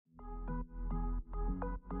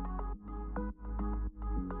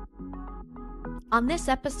on this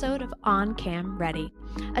episode of On Cam Ready,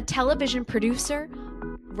 a television producer,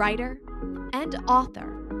 writer, and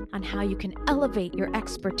author on how you can elevate your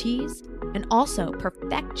expertise and also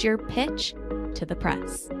perfect your pitch to the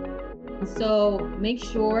press. So make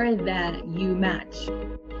sure that you match.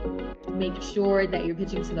 Make sure that you're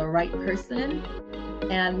pitching to the right person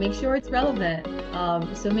and make sure it's relevant.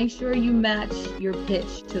 So make sure you match your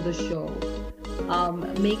pitch to the show.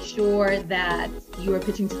 Make sure that you are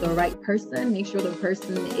pitching to the right person. Make sure the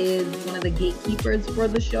person is one of the gatekeepers for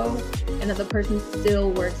the show and that the person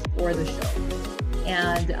still works for the show.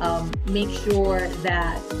 And make sure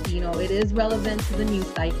that, it is relevant to the news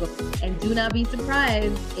cycle. And do not be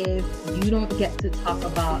surprised if you don't get to talk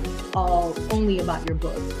about only about your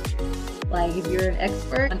book. Like if you're an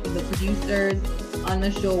expert, the producers on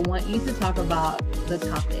the show want you to talk about the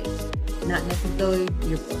topic, not necessarily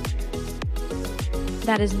your book.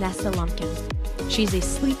 That is Nesta Lumpkin. She's a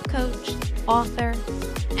sleep coach, author,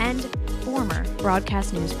 and former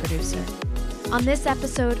broadcast news producer. On this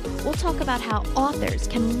episode, we'll talk about how authors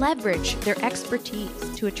can leverage their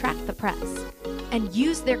expertise to attract the press and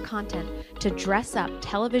use their content to dress up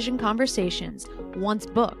television conversations once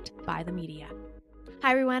booked by the media.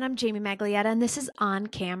 Hi everyone, I'm Jamie Maglietta, and this is On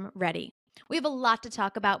Cam Ready. We have a lot to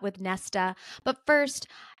talk about with Nesta, but first,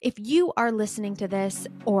 if you are listening to this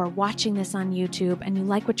or watching this on YouTube and you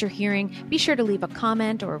like what you're hearing, be sure to leave a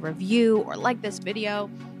comment or a review or like this video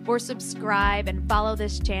or subscribe and follow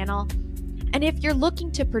this channel. And if you're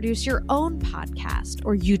looking to produce your own podcast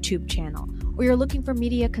or YouTube channel, or you're looking for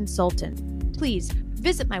media consultant, please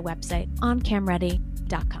visit my website,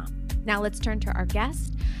 oncamready.com. Now let's turn to our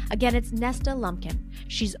guest. Again, it's Nesta Lumpkin.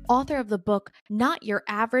 She's author of the book, Not Your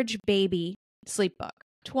Average Baby Sleep Book,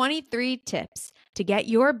 23 Tips to Get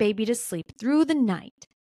Your Baby to Sleep Through the Night,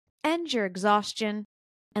 End Your Exhaustion,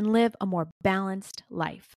 and Live a More Balanced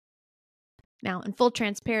Life. Now, in full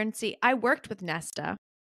transparency, I worked with Nesta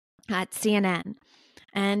at CNN.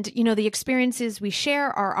 And, the experiences we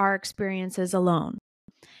share are our experiences alone.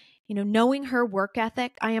 Knowing her work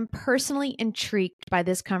ethic, I am personally intrigued by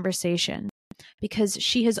this conversation because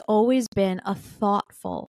she has always been a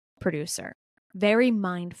thoughtful producer, very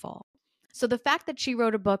mindful. So the fact that she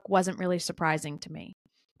wrote a book wasn't really surprising to me,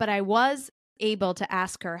 but I was able to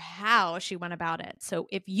ask her how she went about it. So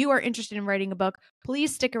if you are interested in writing a book,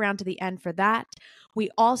 please stick around to the end for that. We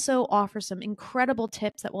also offer some incredible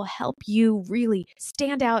tips that will help you really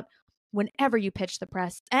stand out whenever you pitch the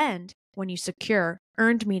press and when you secure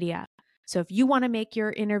earned media. So if you want to make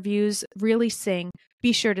your interviews really sing,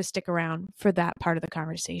 be sure to stick around for that part of the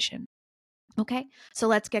conversation. Okay, so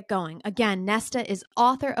let's get going. Again, Nesta is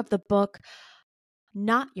author of the book,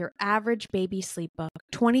 Not Your Average Baby Sleep Book,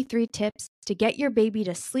 23 Tips to Get Your Baby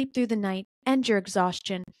to Sleep Through the Night, End Your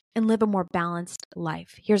Exhaustion, and Live a More Balanced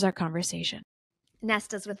Life. Here's our conversation.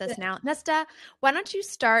 Nesta's with us now. Nesta, why don't you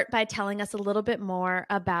start by telling us a little bit more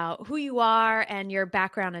about who you are and your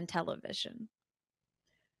background in television?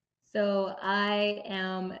 So I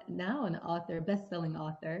am now an author, best-selling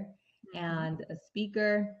author, and a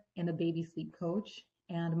speaker and a baby sleep coach.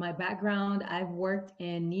 And my background, I've worked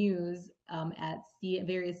in news at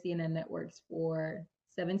various CNN networks for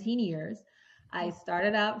 17 years. I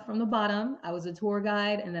started out from the bottom. I was a tour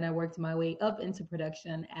guide, and then I worked my way up into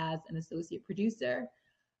production as an associate producer,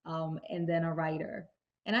 and then a writer.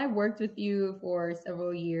 And I worked with you for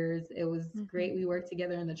several years. It was great. We worked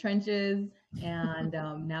together in the trenches, and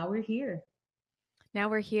now we're here. Now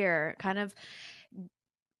we're here, kind of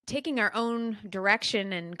taking our own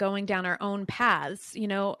direction and going down our own paths,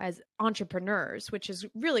 as entrepreneurs, which is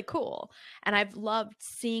really cool. And I've loved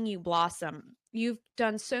seeing you blossom. You've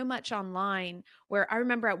done so much online where I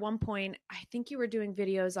remember at one point, I think you were doing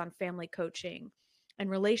videos on family coaching and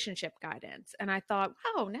relationship guidance. And I thought,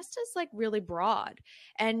 wow, Nesta's like really broad.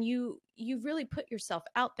 And you really put yourself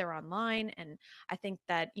out there online. And I think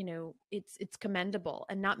that, it's commendable.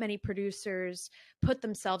 And not many producers put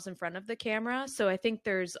themselves in front of the camera. So I think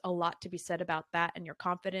there's a lot to be said about that and your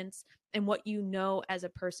confidence and what as a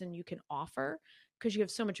person you can offer, because you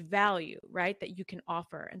have so much value, right, that you can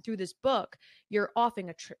offer. And through this book, you're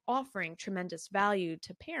offering tremendous value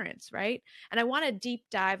to parents, right? And I want to deep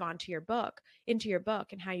dive into your book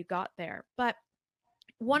and how you got there. But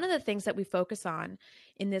one of the things that we focus on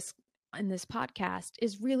in this podcast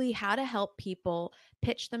is really how to help people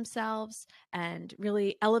pitch themselves and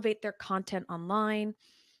really elevate their content online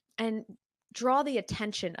and draw the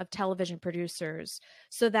attention of television producers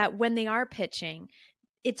so that when they are pitching,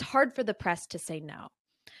 it's hard for the press to say no.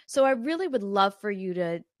 So I really would love for you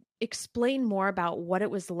to explain more about what it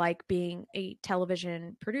was like being a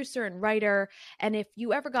television producer and writer? And if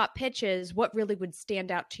you ever got pitches, what really would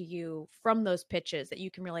stand out to you from those pitches that you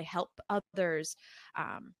can really help others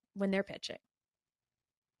when they're pitching?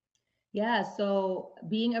 Yeah, so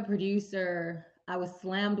being a producer, I was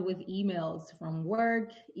slammed with emails from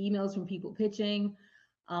work, emails from people pitching.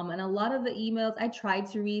 And a lot of the emails, I tried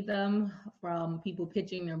to read them from people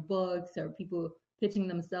pitching their books or people pitching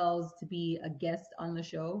themselves to be a guest on the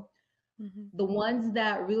show. Mm-hmm. The ones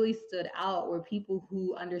that really stood out were people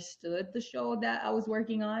who understood the show that I was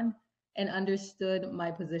working on and understood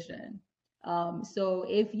my position. So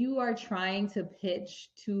if you are trying to pitch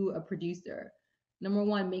to a producer, number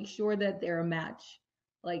one, make sure that they're a match.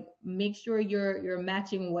 Like make sure you're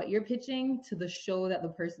matching what you're pitching to the show that the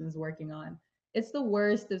person's working on. It's the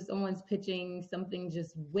worst if someone's pitching something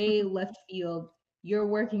just way left field. You're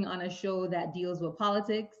working on a show that deals with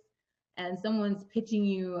politics and someone's pitching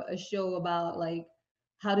you a show about like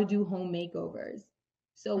how to do home makeovers.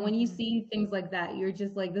 So when you Mm-hmm. see things like that, you're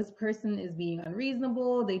just like, this person is being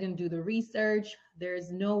unreasonable. They didn't do the research.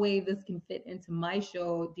 There's no way this can fit into my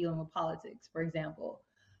show dealing with politics, for example.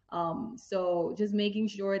 So just making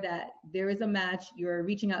sure that there is a match, you're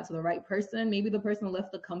reaching out to the right person. Maybe the person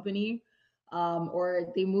left the company,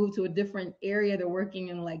 or they moved to a different area. They're working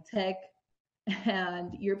in like tech,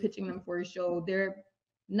 and you're pitching them for a show. They're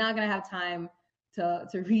not going to have time to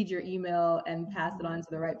read your email and pass it on to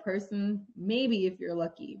the right person, maybe if you're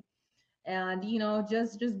lucky. And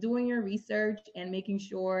just doing your research and making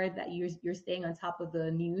sure that you're staying on top of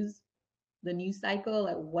the news cycle,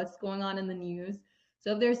 like what's going on in the news.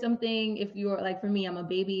 So if there's something, if you're like, for me, I'm a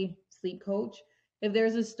baby sleep coach. If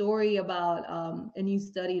there's a story about a new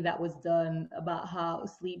study that was done about how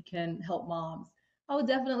sleep can help moms, I would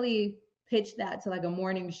definitely pitch that to like a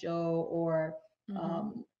morning show or Mm-hmm.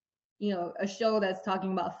 um, a show that's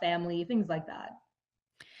talking about family, things like that.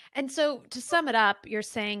 And so to sum it up, you're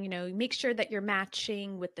saying, make sure that you're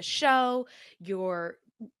matching with the show, you're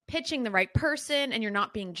pitching the right person, and you're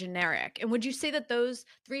not being generic. And would you say that those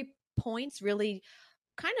 3 points really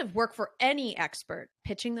kind of work for any expert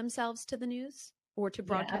pitching themselves to the news or to Yeah,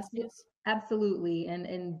 broadcast news? absolutely.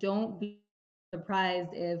 And don't be surprised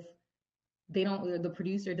if they don't the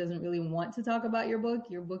producer doesn't really want to talk about your book.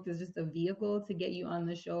 Your book is just a vehicle to get you on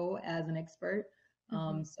the show as an expert.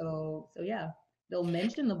 Mm-hmm. So yeah, they'll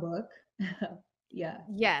mention the book. Yeah.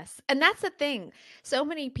 Yes. And that's the thing. So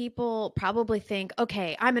many people probably think,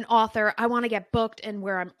 okay, I'm an author. I want to get booked and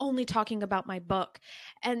where I'm only talking about my book.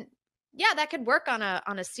 And yeah, that could work on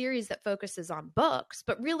a series that focuses on books,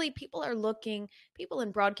 but really people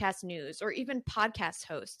in broadcast news or even podcast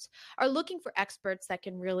hosts are looking for experts that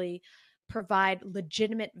can really provide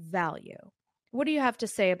legitimate value. What do you have to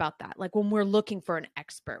say about that? Like when we're looking for an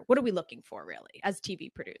expert, what are we looking for really as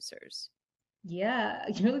TV producers? Yeah,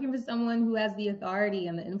 you're looking for someone who has the authority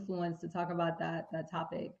and the influence to talk about that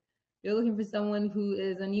topic. You're looking for someone who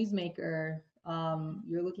is a newsmaker.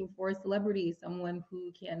 You're looking for a celebrity, someone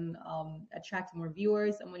who can attract more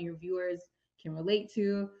viewers, someone your viewers can relate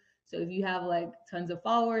to. So if you have like tons of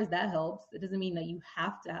followers, that helps. It doesn't mean that you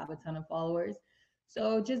have to have a ton of followers.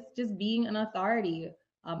 So just being an authority.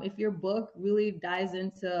 If your book really dives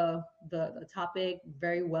into the topic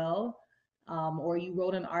very well, or you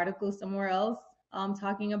wrote an article somewhere else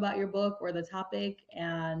talking about your book or the topic,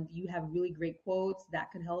 and you have really great quotes that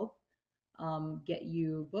could help get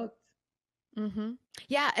you booked. Mm-hmm.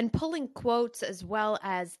 Yeah, and pulling quotes as well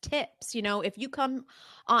as tips. If you come,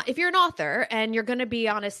 if you're an author and you're going to be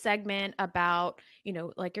on a segment about,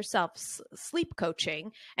 like yourself, sleep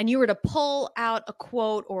coaching, and you were to pull out a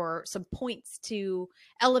quote or some points to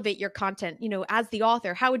elevate your content, as the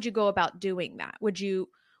author, how would you go about doing that? Would you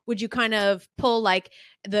kind of pull like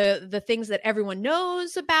the things that everyone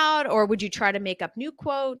knows about, or would you try to make up new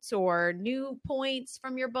quotes or new points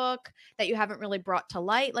from your book that you haven't really brought to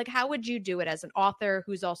light? Like how would you do it as an author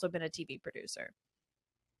who's also been a TV producer?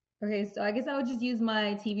 Okay, so I guess I would just use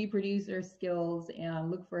my TV producer skills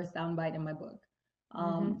and look for a soundbite in my book.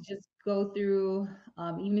 Mm-hmm. Just go through,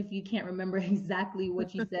 even if you can't remember exactly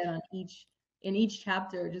what you said on each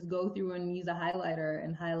chapter, just go through and use a highlighter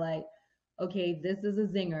and highlight, okay, this is a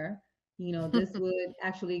zinger. This would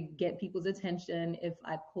actually get people's attention if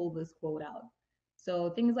I pull this quote out.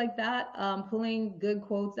 So things like that, pulling good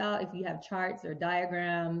quotes out if you have charts or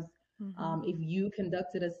diagrams, Mm-hmm. if you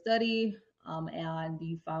conducted a study and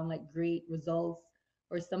you found like great results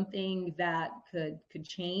or something that could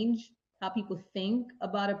change how people think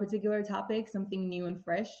about a particular topic, something new and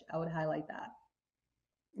fresh, I would highlight that.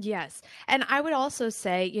 Yes. And I would also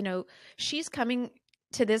say, she's coming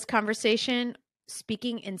to this conversation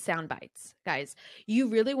speaking in sound bites, guys. You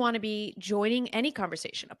really want to be joining any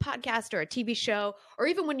conversation, a podcast or a TV show, or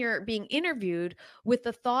even when you're being interviewed, with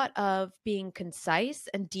the thought of being concise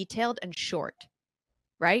and detailed and short,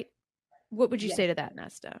 right? What would you Yes. say to that,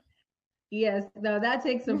 Nesta? Yes. No, that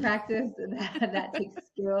takes some practice. That takes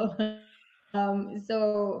skill.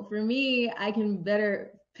 So for me, I can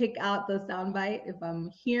better pick out the soundbite if I'm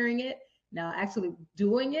hearing it. Now, actually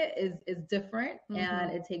doing it is different,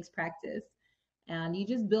 and it takes practice. And you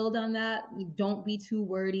just build on that. You don't be too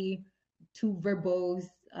wordy, too verbose.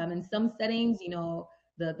 In some settings,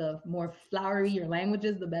 the more flowery your language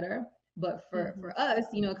is, the better. But for us,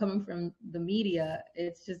 coming from the media,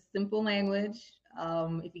 it's just simple language.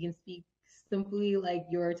 If you can speak simply like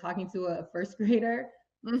you're talking to a first grader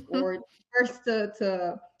or first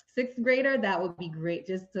to sixth grader, that would be great,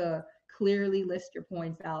 just to clearly list your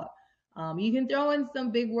points out. You can throw in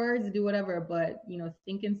some big words, do whatever, but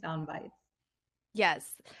think in sound bites. Yes.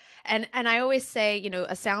 And I always say,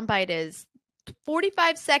 a soundbite is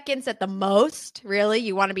 45 seconds at the most, really.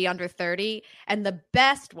 You want to be under 30. And the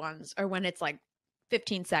best ones are when it's like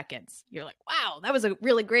 15 seconds. You're like, wow, that was a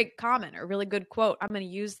really great comment or a really good quote. I'm going to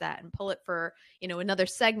use that and pull it for, another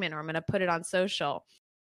segment, or I'm going to put it on social.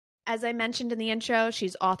 As I mentioned in the intro,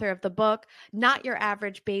 she's author of the book, Not Your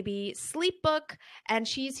Average Baby Sleep Book, and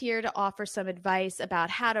she's here to offer some advice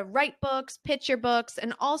about how to write books, pitch your books,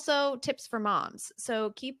 and also tips for moms.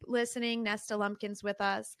 So keep listening. Nesta Lumpkins with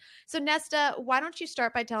us. So Nesta, why don't you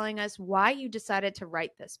start by telling us why you decided to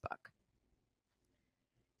write this book?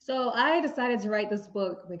 So I decided to write this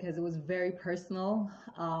book because it was very personal.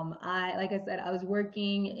 Like I said, I was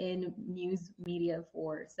working in news media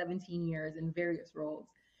for 17 years in various roles.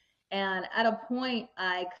 And at a point,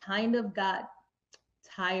 I kind of got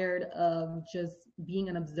tired of just being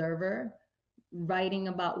an observer, writing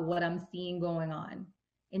about what I'm seeing going on.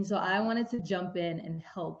 And so I wanted to jump in and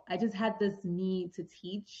help. I just had this need to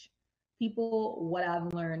teach people what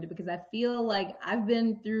I've learned, because I feel like I've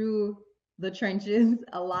been through the trenches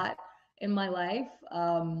a lot in my life,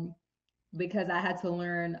 because I had to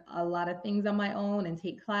learn a lot of things on my own and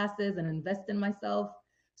take classes and invest in myself.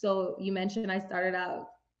 So you mentioned I started out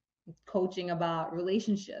coaching about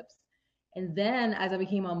relationships. And then as I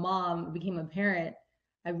became a mom, became a parent,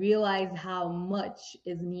 I realized how much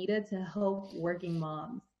is needed to help working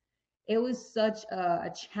moms. It was such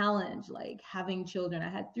a challenge, like having children. I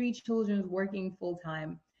had 3 children working full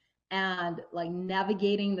time, and like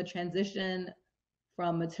navigating the transition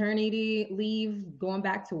from maternity leave, going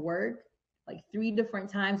back to work, like 3 different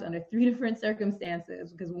times under 3 different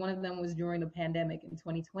circumstances, because one of them was during the pandemic in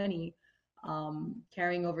 2020,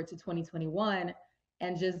 carrying over to 2021.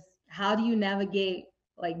 And just how do you navigate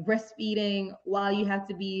like breastfeeding while you have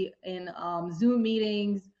to be in Zoom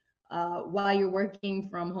meetings, while you're working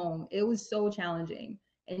from home? It was so challenging.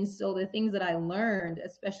 And so the things that I learned,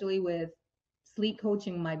 especially with sleep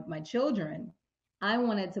coaching my children, I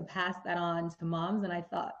wanted to pass that on to moms, and I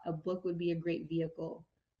thought a book would be a great vehicle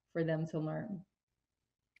for them to learn.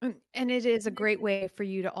 And it is a great way for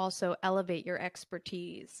you to also elevate your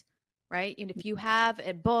expertise, right? And if you have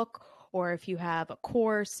a book or if you have a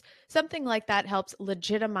course, something like that helps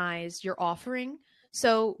legitimize your offering.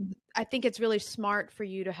 So I think it's really smart for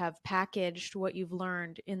you to have packaged what you've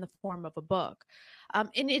learned in the form of a book. And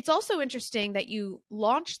it's also interesting that you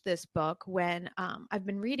launched this book when I've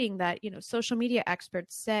been reading that, social media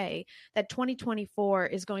experts say that 2024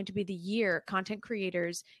 is going to be the year content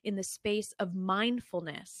creators in the space of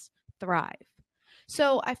mindfulness thrive.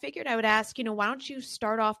 So I figured I would ask, why don't you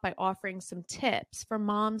start off by offering some tips for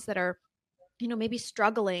moms that are, maybe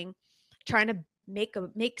struggling, trying to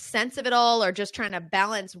make sense of it all, or just trying to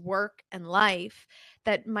balance work and life,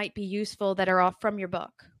 that might be useful, that are off from your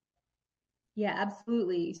book. Yeah,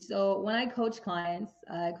 absolutely. So when I coach clients,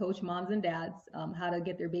 I coach moms and dads, how to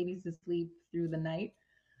get their babies to sleep through the night.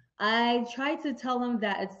 I try to tell them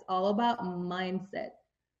that it's all about mindset.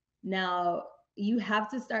 Now, you have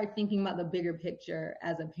to start thinking about the bigger picture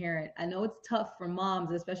as a parent. I know it's tough for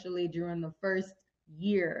moms, especially during the first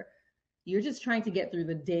year. You're just trying to get through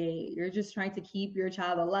the day. You're just trying to keep your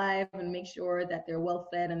child alive and make sure that they're well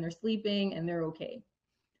fed and they're sleeping and they're okay.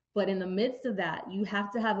 But in the midst of that, you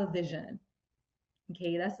have to have a vision.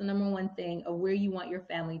 Okay, that's the number one thing of where you want your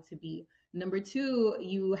family to be. Number 2,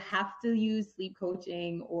 you have to use sleep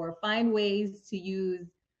coaching or find ways to use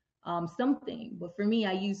something. But for me,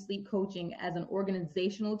 I use sleep coaching as an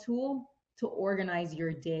organizational tool to organize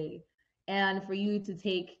your day and for you to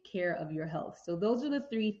take care of your health. So those are the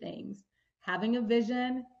 3 things: having a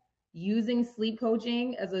vision, using sleep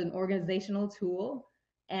coaching as an organizational tool,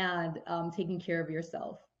 and taking care of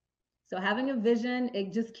yourself. So having a vision,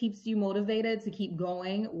 it just keeps you motivated to keep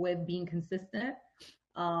going with being consistent.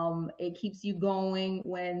 It keeps you going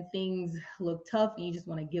when things look tough and you just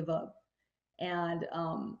want to give up. And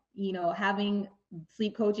having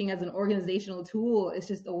sleep coaching as an organizational tool is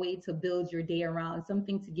just a way to build your day around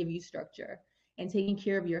something to give you structure and taking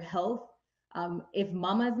care of your health. If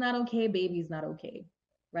mama is not okay, baby's not okay,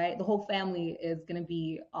 right? The whole family is going to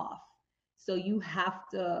be off. So you have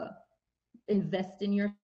to invest in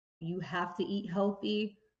your, you have to eat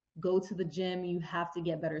healthy, go to the gym, you have to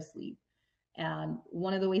get better sleep. And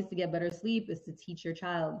one of the ways to get better sleep is to teach your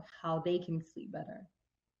child how they can sleep better.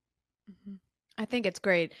 Mm-hmm. I think it's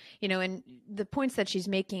great, and the points that she's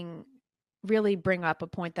making really bring up a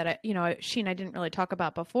point that she and I didn't really talk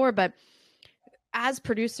about before, but as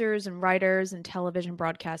producers and writers and television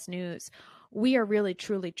broadcast news, we are really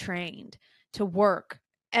truly trained to work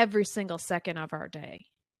every single second of our day,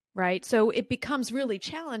 right? So it becomes really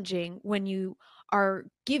challenging when you are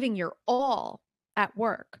giving your all at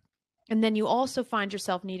work. And then you also find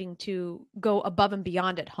yourself needing to go above and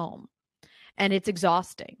beyond at home. And it's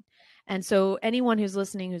exhausting. And so anyone who's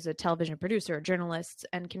listening, who's a television producer or journalist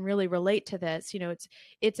and can really relate to this,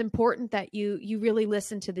 it's important that you really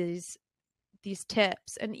listen to these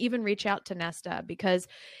tips and even reach out to Nesta, because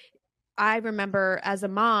I remember as a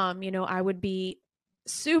mom, I would be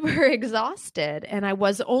super exhausted and I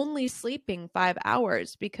was only sleeping 5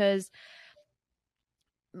 hours because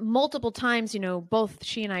multiple times, both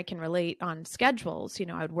she and I can relate on schedules.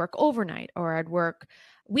 I would work overnight or I'd work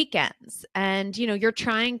weekends, and, you're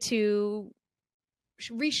trying to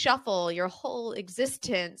reshuffle your whole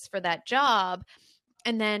existence for that job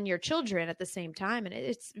and then your children at the same time. And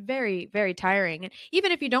it's very, very tiring. And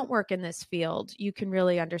even if you don't work in this field, you can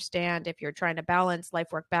really understand if you're trying to balance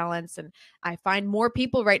life-work balance. And I find more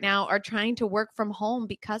people right now are trying to work from home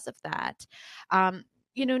because of that.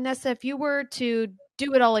 Nessa, if you were to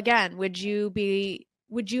do it all again, would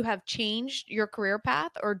you have changed your career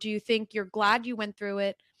path, or do you think you're glad you went through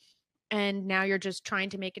it and now you're just trying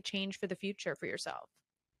to make a change for the future for yourself?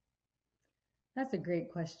 That's a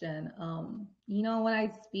great question. When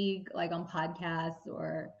I speak like on podcasts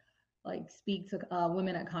or like speak to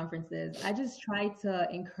women at conferences, I just try to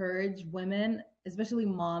encourage women, especially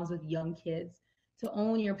moms with young kids, to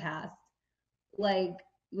own your past. Like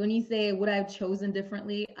when you say, would I have chosen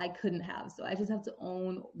differently? I couldn't have. So I just have to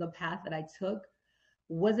own the path that I took.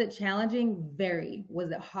 Was it challenging? Very.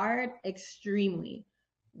 Was it hard? Extremely.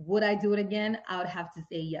 Would I do it again? I would have to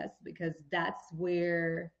say yes, because that's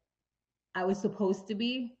where I was supposed to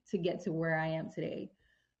be to get to where I am today.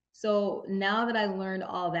 So now that I learned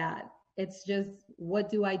all that, it's just, what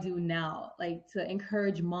do I do now? Like to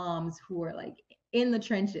encourage moms who are like in the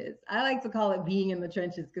trenches. I like to call it being in the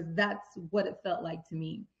trenches because that's what it felt like to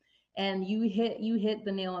me. And you hit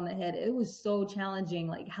the nail on the head. It was so challenging.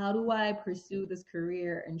 Like, how do I pursue this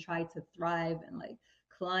career and try to thrive and like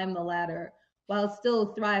climb the ladder while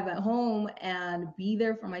still thrive at home and be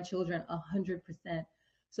there for my children 100%?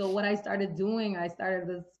 So what I started doing, I started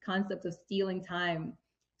this concept of stealing time.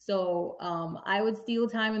 So I would steal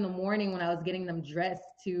time in the morning when I was getting them dressed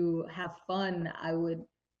to have fun. I would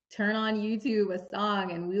turn on YouTube a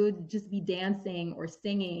song and we would just be dancing or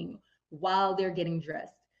singing while they're getting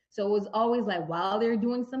dressed. So it was always like, while they're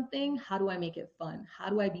doing something, how do I make it fun? How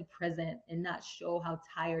do I be present and not show how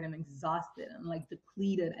tired and exhausted and like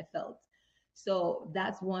depleted I felt? So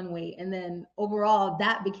that's one way. And then overall,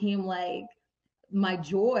 that became like my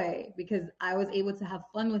joy because I was able to have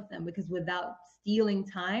fun with them, because without stealing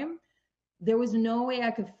time, there was no way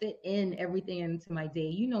I could fit in everything into my day.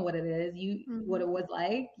 You know what it is. What it was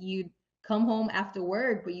like. You'd come home after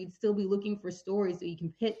work, but you'd still be looking for stories so you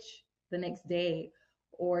can pitch the next day,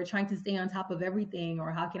 or trying to stay on top of everything,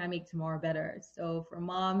 or how can I make tomorrow better? So for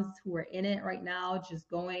moms who are in it right now, just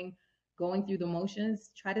going through the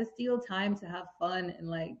motions, try to steal time to have fun and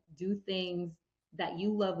like do things that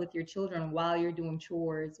you love with your children while you're doing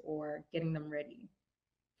chores or getting them ready.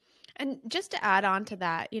 And just to add on to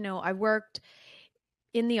that, I worked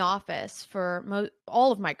in the office for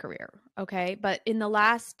all of my career. Okay. But in the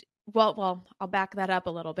last, well, I'll back that up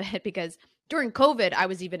a little bit, because during COVID, I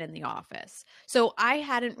was even in the office. So I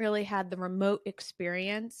hadn't really had the remote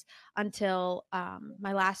experience until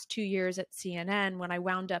my last 2 years at CNN, when I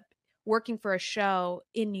wound up working for a show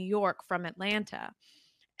in New York from Atlanta.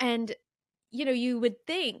 And, you would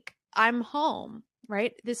think I'm home,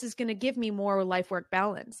 right? This is going to give me more life-work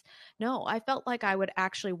balance. No, I felt like I would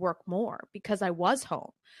actually work more because I was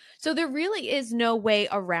home. So there really is no way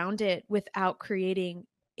around it without creating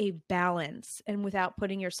a balance and without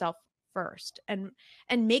putting yourself first and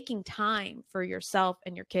making time for yourself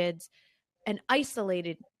and your kids an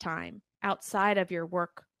isolated time outside of your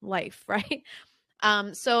work life, right?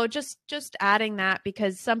 So just adding that,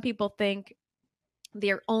 because some people think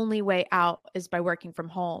their only way out is by working from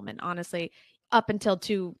home. And honestly, up until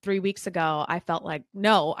 2-3 weeks ago, I felt like,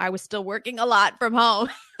 no, I was still working a lot from home.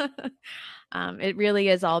 It really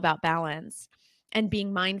is all about balance and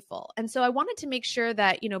being mindful. And so I wanted to make sure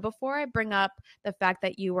that, before I bring up the fact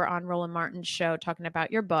that you were on Roland Martin's show talking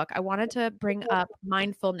about your book, I wanted to bring up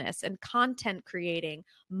mindfulness and content creating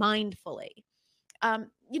mindfully.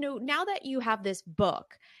 Now that you have this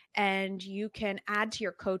book and you can add to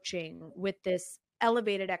your coaching with this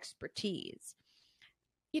elevated expertise,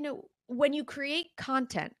 when you create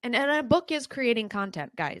content, and a book is creating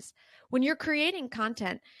content, guys, when you're creating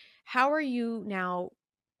content, how are you now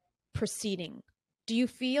proceeding? Do you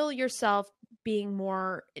feel yourself being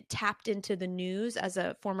more tapped into the news as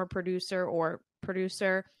a former producer or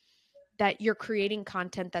producer, that you're creating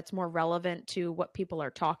content that's more relevant to what people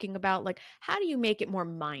are talking about? Like, how do you make it more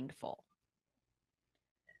mindful?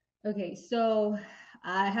 Okay, so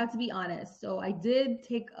I have to be honest. So I did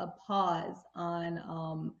take a pause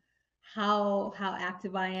on how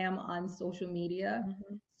active I am on social media,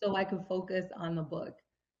 so I could focus on the book.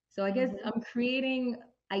 So I guess I'm creating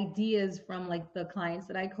ideas from like the clients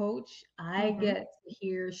that I coach. I get to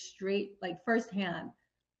hear straight, like firsthand,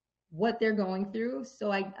 what they're going through,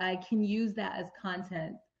 so I can use that as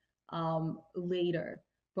content later.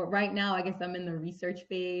 But right now, I guess I'm in the research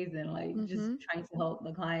phase and like just trying to help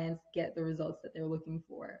the clients get the results that they're looking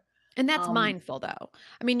for. And that's mindful, though.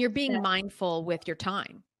 I mean, you're being mindful with your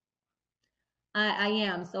time. I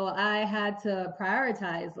am. So I had to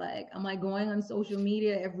prioritize, like, am I going on social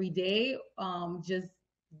media every day, just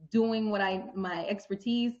doing my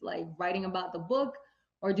expertise, like writing about the book,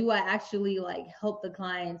 or do I actually like help the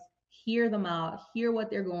clients hear them out, hear what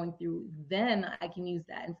they're going through? Then I can use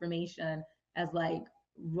that information as like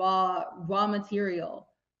raw material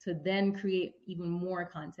to then create even more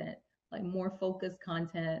content, like more focused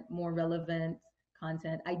content, more relevant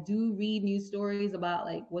content. I do read news stories about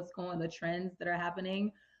like what's going, the trends that are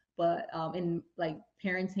happening, but in like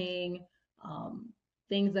parenting,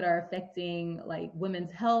 things that are affecting like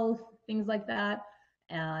women's health, things like that.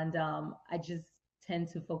 And I just tend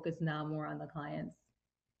to focus now more on the clients.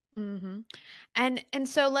 And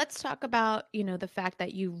so let's talk about, the fact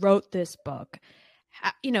that you wrote this book.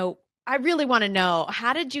 I really want to know,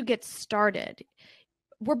 how did you get started?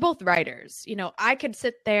 We're both writers. I could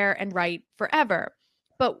sit there and write forever,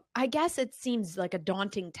 but I guess it seems like a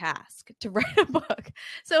daunting task to write a book.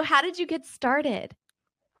 So how did you get started?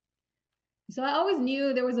 So I always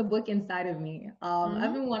knew there was a book inside of me.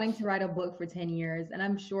 I've been wanting to write a book for 10 years, and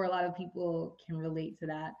I'm sure a lot of people can relate to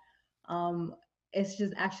that. It's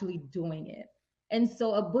just actually doing it. And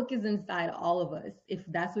so a book is inside all of us if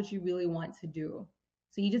that's what you really want to do.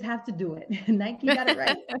 So you just have to do it. Nike got it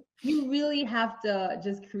right. You really have to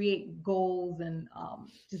just create goals and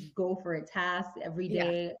just go for a task every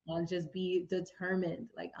day and just be determined.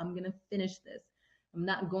 Like, I'm going to finish this. I'm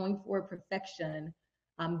not going for perfection.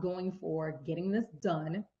 I'm going for getting this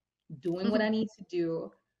done, doing what I need to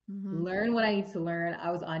do, learn what I need to learn.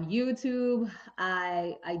 I was on YouTube.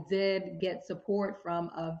 I did get support from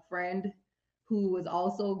a friend who was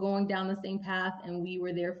also going down the same path, and we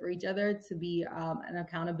were there for each other to be an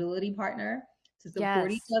accountability partner to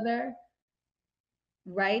support each other.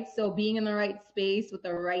 Right. So being in the right space with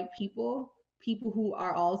the right people who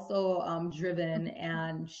are also driven.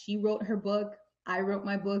 And she wrote her book. I wrote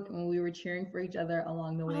my book, and we were cheering for each other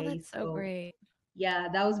along the way. Oh, that's so great. Yeah,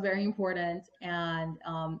 that was very important. And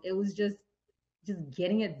it was just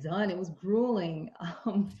getting it done. It was grueling.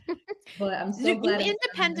 But I'm so glad. You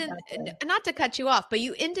not to cut you off, but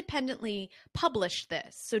you independently published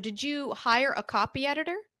this. So did you hire a copy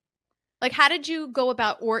editor? Like, how did you go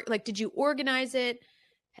about, did you organize it,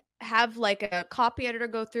 have like a copy editor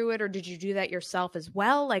go through it, or did you do that yourself as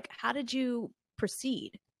well? Like, how did you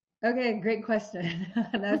proceed? Okay, great question.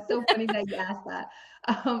 That's so funny that you asked that.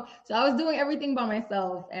 So I was doing everything by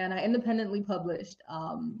myself, and I independently published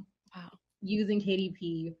using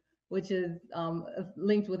KDP, which is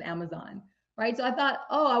linked with Amazon, right? So I thought,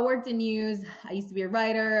 oh, I worked in news. I used to be a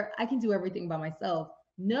writer. I can do everything by myself.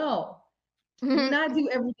 No, do not do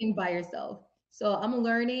everything by yourself. So I'm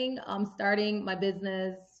learning, starting my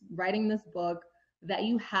business, writing this book, that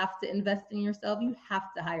you have to invest in yourself. You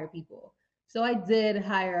have to hire people. So I did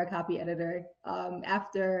hire a copy editor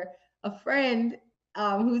after a friend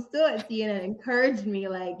who's still at CNN encouraged me,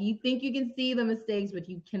 like, you think you can see the mistakes, but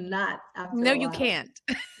you cannot. No, you can't.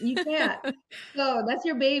 You can't. So that's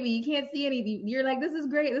your baby. You can't see anything. You're like, this is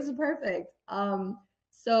great. This is perfect.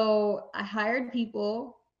 So I hired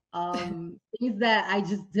people. things that I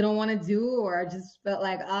just didn't want to do, or I just felt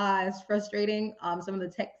like, it's frustrating. Some of the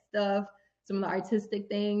tech stuff, some of the artistic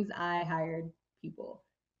things, I hired people.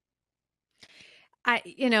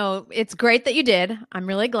 It's great that you did. I'm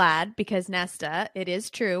really glad because Nesta, it is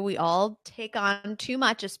true. We all take on too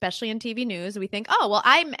much, especially in TV news. We think, oh, well,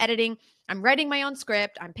 I'm editing, I'm writing my own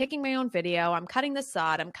script, I'm picking my own video, I'm cutting the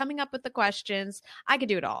sod, I'm coming up with the questions. I could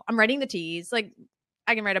do it all. I'm writing the teas. Like,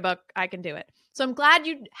 I can write a book, I can do it. So I'm glad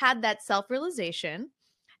you had that self realization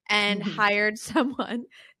and hired someone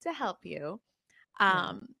to help you.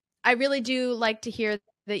 Yeah. I really do like to hear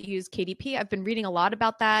that you use KDP. I've been reading a lot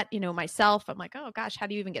about that, myself. I'm like, oh gosh, how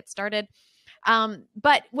do you even get started?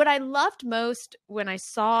 But what I loved most when I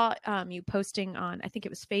saw you posting on, I think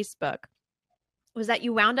it was Facebook, was that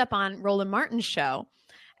you wound up on Roland Martin's show.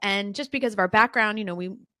 And just because of our background,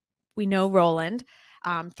 we know Roland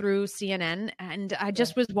through CNN. And I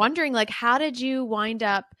just was wondering, like, how did you wind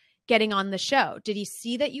up getting on the show? Did he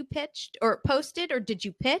see that you pitched or posted, or did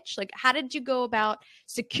you pitch? Like, how did you go about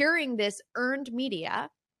securing this earned media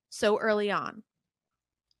so early on?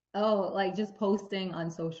 Oh, like just posting on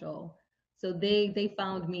social. So they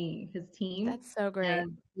found me, his team, That's so great.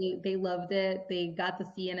 and they loved it. They got the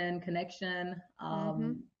CNN connection.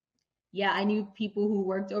 Mm-hmm. Yeah, I knew people who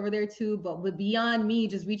worked over there too, but beyond me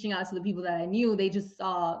just reaching out to the people that I knew, they just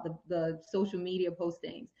saw the social media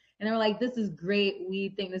postings. And they were like, this is great. We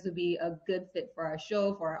think this would be a good fit for our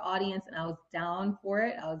show, for our audience. And I was down for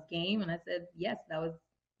it. I was game. And I said, yes,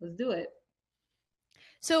 let's do it.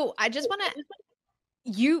 So I just want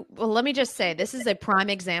to, let me just say, this is a prime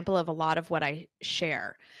example of a lot of what I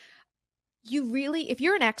share. You really, if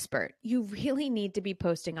you're an expert, you really need to be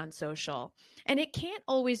posting on social. And it can't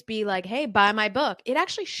always be like, hey, buy my book. It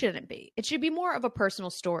actually shouldn't be. It should be more of a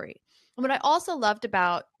personal story. And what I also loved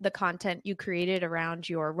about the content you created around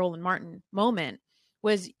your Roland Martin moment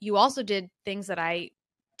was you also did things that I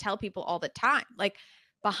tell people all the time, like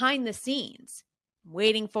behind the scenes,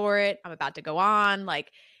 waiting for it. I'm about to go on.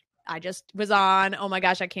 Like, I just was on, oh my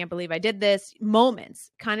gosh, I can't believe I did this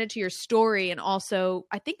moments kind of to your story. And also,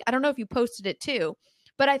 I don't know if you posted it too,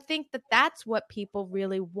 but I think that that's what people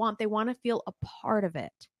really want. They want to feel a part of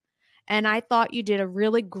it. And I thought you did a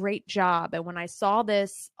really great job. And when I saw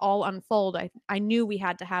this all unfold, I knew we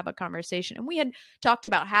had to have a conversation. And we had talked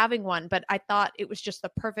about having one, but I thought it was just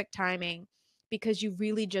the perfect timing because you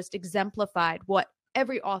really just exemplified what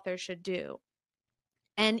every author should do.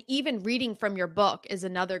 And even reading from your book is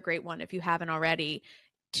another great one if you haven't already,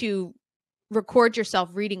 to record yourself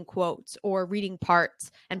reading quotes or reading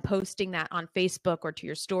parts and posting that on Facebook or to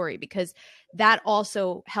your story, because that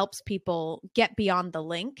also helps people get beyond the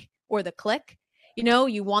link or the click.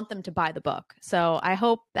 You want them to buy the book. So I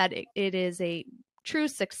hope that it is a true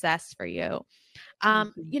success for you.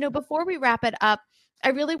 Before we wrap it up, I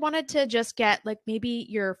really wanted to just get like maybe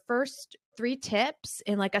your first 3 tips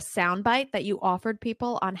in like a soundbite that you offered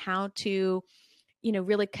people on how to,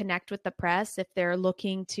 really connect with the press if they're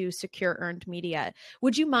looking to secure earned media.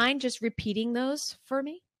 Would you mind just repeating those for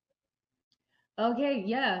me? Okay,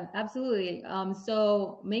 yeah, absolutely.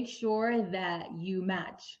 So make sure that you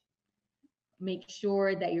match. Make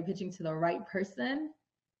sure that you're pitching to the right person,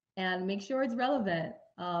 and make sure it's relevant.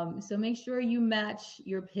 So make sure you match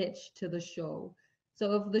your pitch to the show.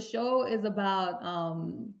 So if the show is about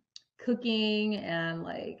cooking and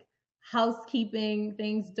like housekeeping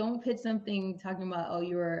things, don't pitch something talking about, oh,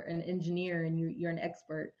 you're an engineer and you're an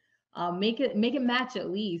expert. Make it match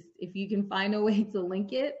at least. If you can find a way to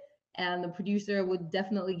link it, and the producer would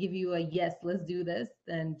definitely give you a yes, let's do this,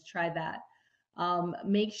 then try that.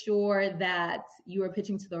 Make sure that you are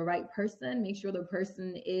pitching to the right person. Make sure the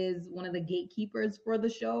person is one of the gatekeepers for the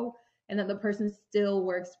show, and that the person still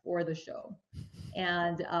works for the show.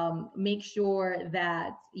 And make sure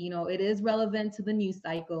that it is relevant to the news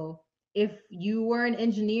cycle. If you were an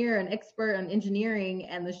engineer, an expert on engineering,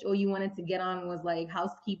 and the show you wanted to get on was like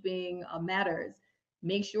housekeeping matters,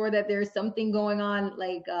 make sure that there's something going on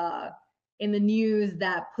like in the news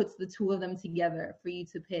that puts the two of them together for you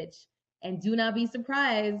to pitch. And do not be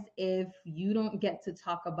surprised if you don't get to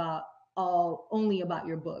talk about only about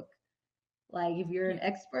your book. Like if you're an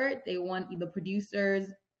expert, the producers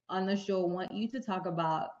on the show want you to talk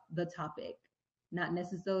about the topic, not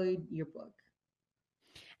necessarily your book.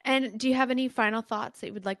 And do you have any final thoughts that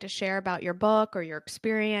you would like to share about your book or your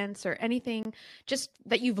experience or anything just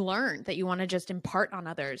that you've learned that you want to just impart on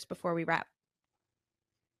others before we wrap?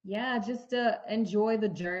 Yeah, just to enjoy the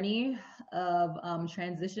journey of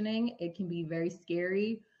transitioning. It can be very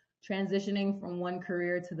scary transitioning from one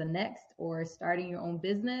career to the next or starting your own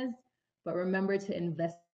business. But remember to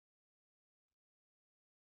invest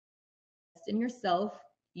in yourself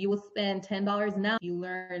you will spend $10 now. You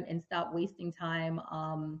learn and stop wasting time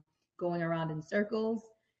going around in circles.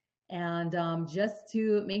 And just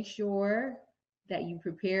to make sure that you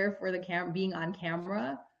prepare for the camera, being on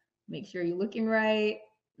camera, make sure you're looking right.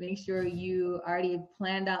 Make sure you already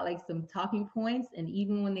planned out like some talking points. And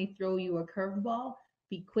even when they throw you a curveball,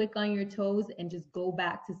 be quick on your toes and just go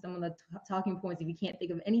back to some of the talking points if you can't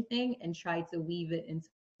think of anything and try to weave it into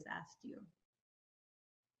what's asked you.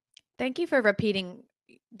 Thank you for repeating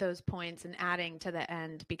those points and adding to the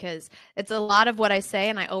end, because it's a lot of what I say,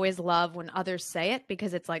 and I always love when others say it,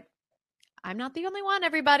 because it's like, I'm not the only one,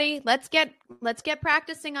 everybody. Let's get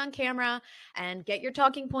practicing on camera and get your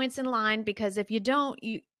talking points in line, because if you don't,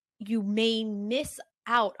 you may miss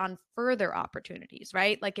out on further opportunities,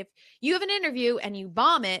 right? Like if you have an interview and you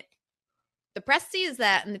bomb it, the press sees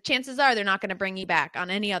that, and the chances are they're not going to bring you back on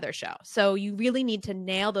any other show. So you really need to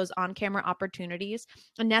nail those on-camera opportunities.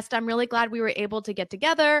 And Nesta, I'm really glad we were able to get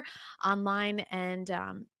together online and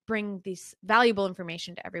bring this valuable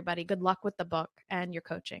information to everybody. Good luck with the book and your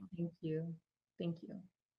coaching. Thank you. Thank you.